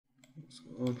Let's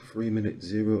go on 3-minute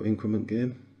 0 increment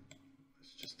game.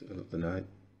 Let's just do another knight.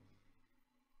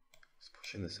 Let's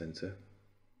push in the centre.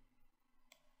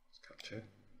 Let's capture.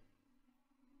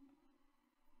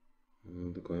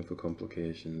 They're going for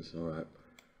complications. Alright,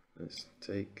 let's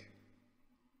take.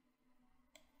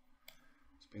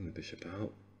 Let's bring the bishop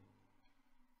out.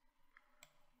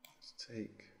 Let's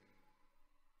take.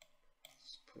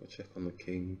 Let's put a check on the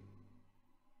king.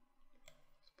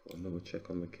 Let's put another check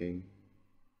on the king.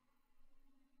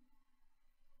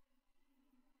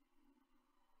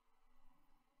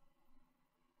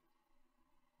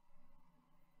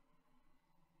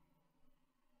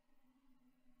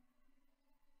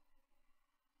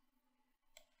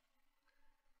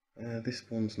 This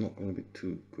one's not going to be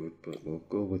too good, but we'll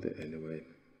go with it anyway.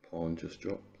 Pawn just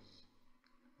drops.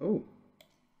 Oh,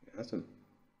 it hasn't.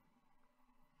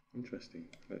 Interesting.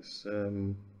 Let's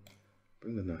bring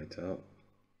the knight out.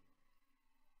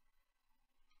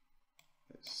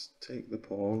 Let's take the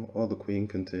pawn, or the queen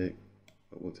can take,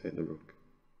 but we'll take the rook.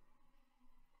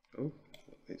 Oh,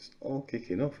 it's all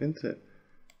kicking off, isn't it?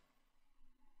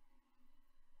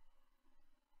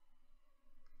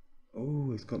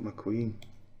 Oh, he's got my queen.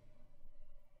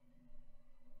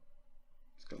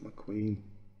 Got my queen.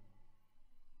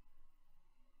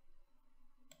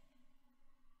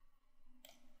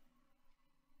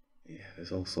 Yeah,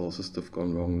 there's all sorts of stuff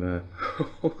gone wrong there.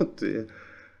 Oh dear.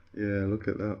 Yeah, look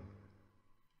at that.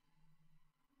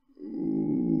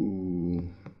 Ooh.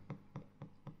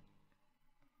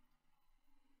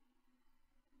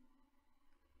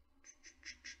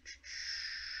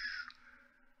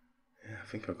 Yeah, I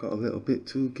think I got a little bit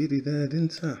too giddy there,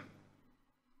 didn't I?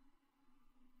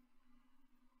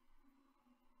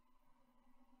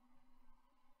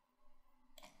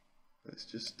 Let's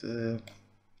just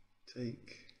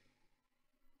take.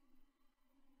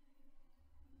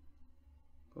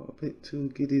 Got a bit too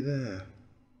giddy there.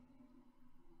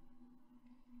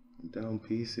 Down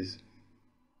pieces.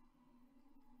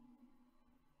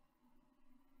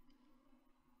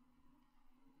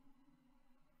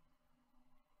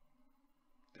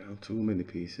 Down too many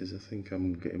pieces. I think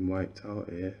I'm getting wiped out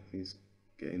here. He's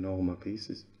getting all my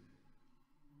pieces.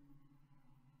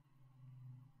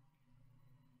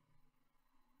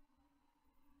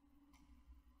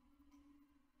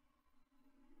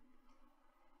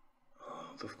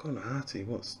 They've gone arty.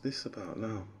 What's this about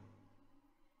now?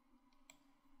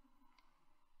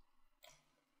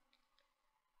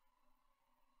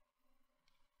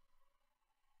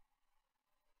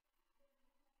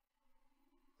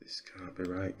 This can't be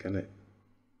right, can it?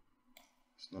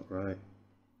 It's not right.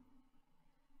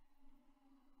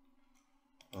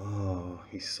 Oh,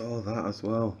 he saw that as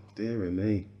well. Dear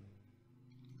me.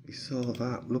 He saw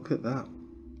that. Look at that.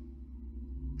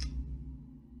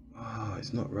 Oh,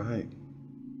 it's not right.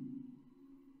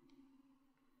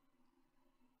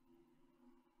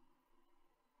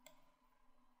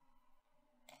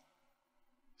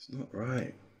 It's not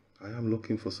right. I am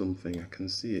looking for something. I can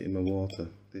see it in my water.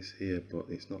 This here, but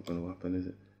it's not going to happen, is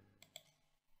it?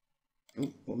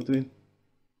 Oh, what am I doing?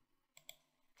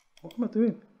 What am I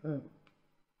doing? Oh,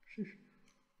 sheesh.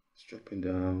 It's dropping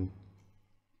down.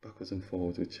 Backwards and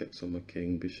forwards with checks on my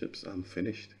king, bishops. I'm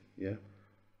finished. Yeah.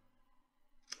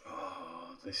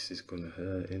 Oh, this is going to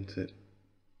hurt, isn't it?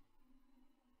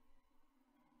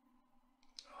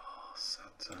 Oh,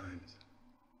 sad times.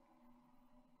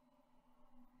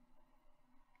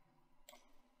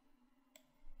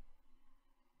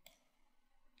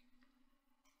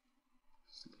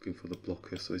 Looking for the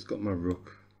blocker, so he's got my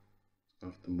rook. I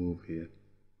have to move here.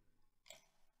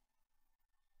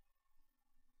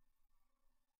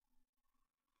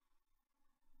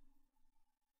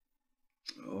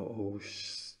 Oh,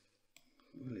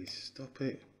 really stop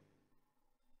it.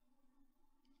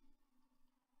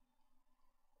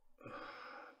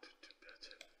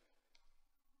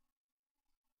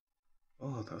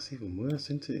 Oh, that's even worse,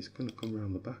 isn't it? It's going to come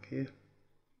around the back here.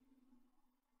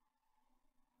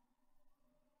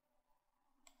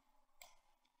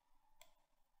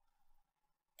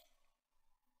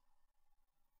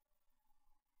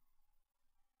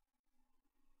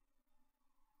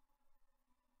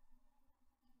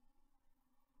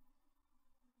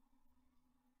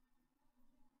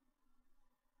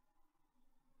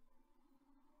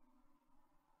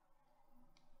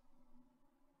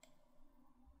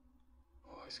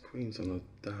 His queen's on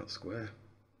a dark square.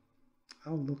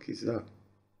 How lucky is that?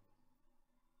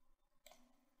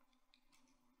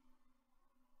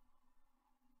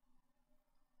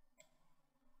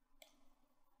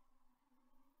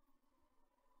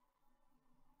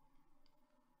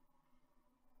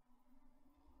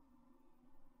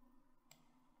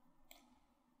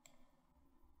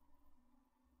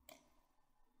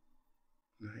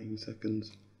 9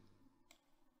 seconds.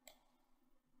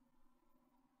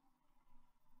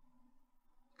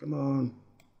 Come on.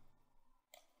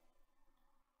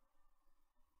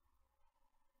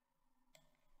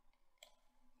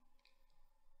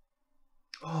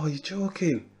 Oh, you're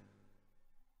joking.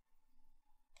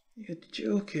 You're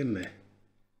joking me.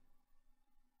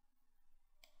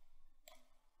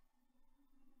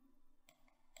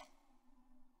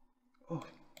 Oh.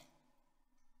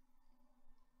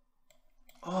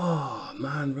 Oh,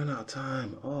 man, run out of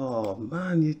time. Oh,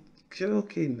 man, you're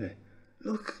joking me.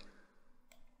 Look.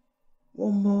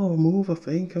 One more move, I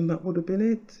think, and that would have been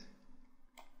it.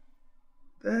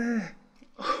 There.